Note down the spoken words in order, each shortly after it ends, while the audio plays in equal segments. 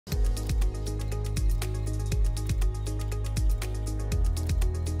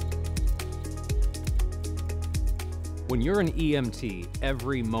When you're an EMT,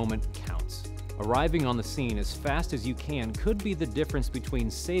 every moment counts. Arriving on the scene as fast as you can could be the difference between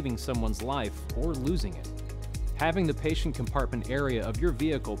saving someone's life or losing it. Having the patient compartment area of your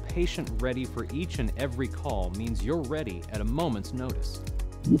vehicle patient-ready for each and every call means you're ready at a moment's notice.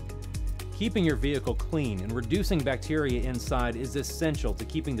 Keeping your vehicle clean and reducing bacteria inside is essential to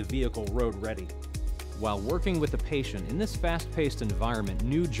keeping the vehicle road-ready. While working with the patient in this fast-paced environment,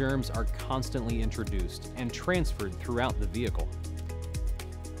 new germs are constantly introduced and transferred throughout the vehicle.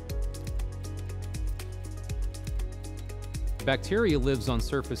 Bacteria lives on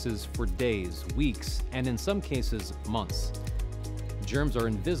surfaces for days, weeks, and in some cases, months. Germs are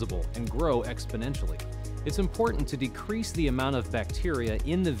invisible and grow exponentially. It's important to decrease the amount of bacteria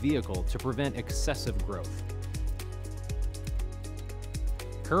in the vehicle to prevent excessive growth.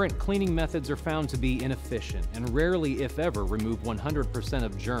 Current cleaning methods are found to be inefficient and rarely, if ever, remove 100%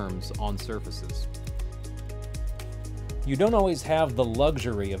 of germs on surfaces. You don't always have the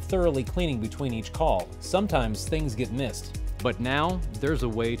luxury of thoroughly cleaning between each call. Sometimes things get missed. But now, there's a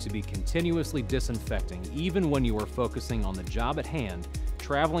way to be continuously disinfecting even when you are focusing on the job at hand,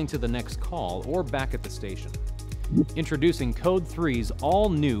 traveling to the next call, or back at the station. Introducing Code 3's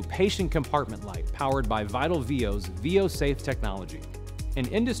all-new patient compartment light powered by Vital VO's VO-Safe technology. An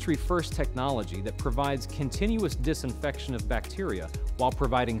industry-first technology that provides continuous disinfection of bacteria while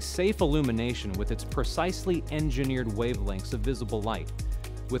providing safe illumination with its precisely engineered wavelengths of visible light.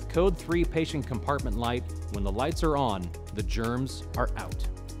 With Code 3 patient compartment light, when the lights are on, the germs are out.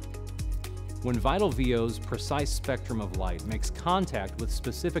 When Vital VO's precise spectrum of light makes contact with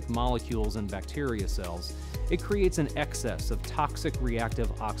specific molecules in bacteria cells, it creates an excess of toxic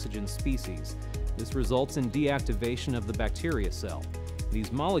reactive oxygen species. This results in deactivation of the bacteria cell.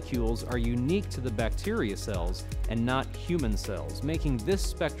 These molecules are unique to the bacteria cells and not human cells, making this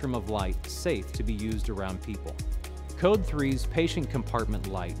spectrum of light safe to be used around people. Code 3's patient compartment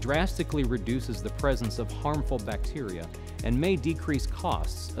light drastically reduces the presence of harmful bacteria and may decrease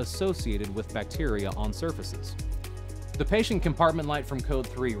costs associated with bacteria on surfaces. The patient compartment light from Code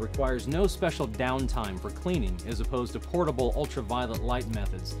 3 requires no special downtime for cleaning as opposed to portable ultraviolet light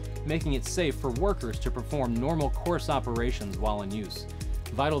methods, making it safe for workers to perform normal course operations while in use.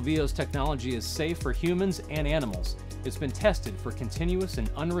 Vital VO's technology is safe for humans and animals. It's been tested for continuous and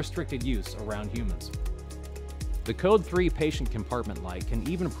unrestricted use around humans. The Code 3 patient compartment light can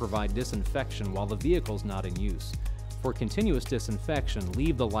even provide disinfection while the vehicle's not in use. For continuous disinfection,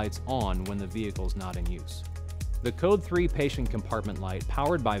 leave the lights on when the vehicle's not in use. The Code 3 patient compartment light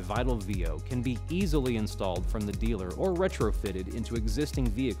powered by Vital VO can be easily installed from the dealer or retrofitted into existing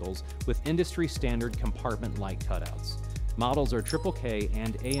vehicles with industry-standard compartment light cutouts. Models are KKK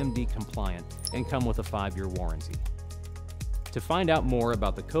and AMD compliant and come with a 5-year warranty. To find out more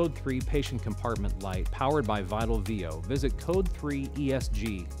about the Code 3 patient compartment light powered by Vital VO, visit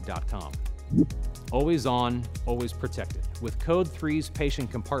code3esg.com. Always on, always protected. With Code 3's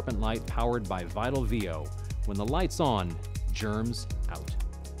patient compartment light powered by Vital VO, when the light's on, germs out.